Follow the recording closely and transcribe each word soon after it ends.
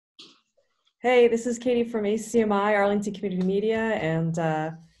Hey, this is Katie from ACMi, Arlington Community Media, and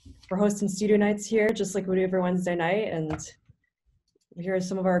we're hosting studio nights here, just like we do every Wednesday night, and here are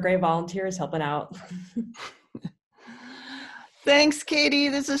some of our great volunteers helping out. Thanks, Katie.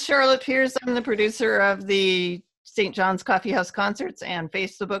 This is Charlotte Pierce. I'm the producer of the St. John's Coffee House concerts and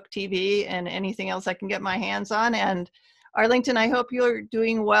Facebook TV and anything else I can get my hands on. And Arlington, I hope you're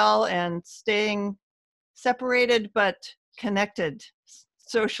doing well and staying separated but connected,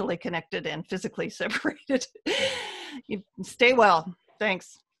 socially connected and physically separated. You stay well.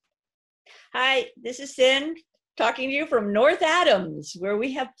 Thanks. Hi, this is Sin talking to you from North Adams, where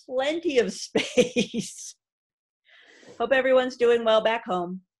we have plenty of space. Hope everyone's doing well back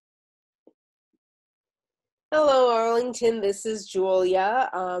home. Hello, Arlington. This is Julia.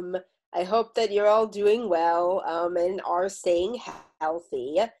 I hope that you're all doing well and are staying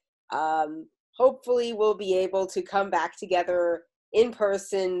healthy. Hopefully, we'll be able to come back together in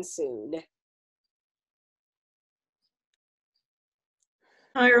person soon.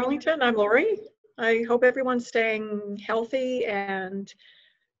 Hi, Arlington. I'm Lori. I hope everyone's staying healthy and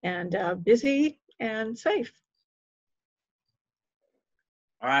busy and safe.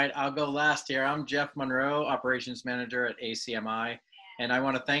 All right, I'll go last here. I'm Jeff Monroe, Operations Manager at ACMi, and I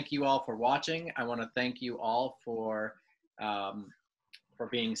want to thank you all for watching. I want to thank you all for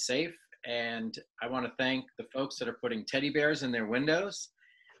being safe, and I want to thank the folks that are putting teddy bears in their windows.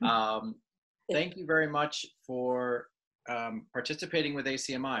 Thank you very much for participating with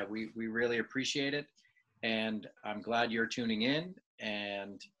ACMi. We really appreciate it, and I'm glad you're tuning in.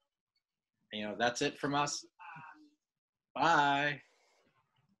 And that's it from us. Bye.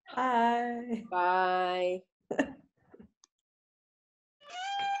 Bye. Bye.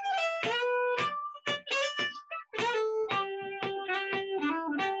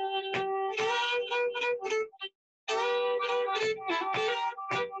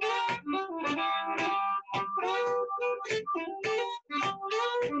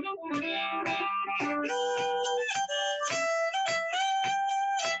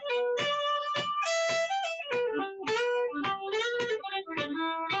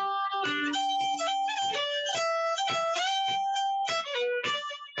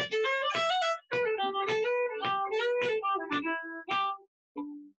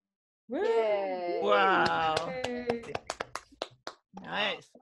 Woo. Wow.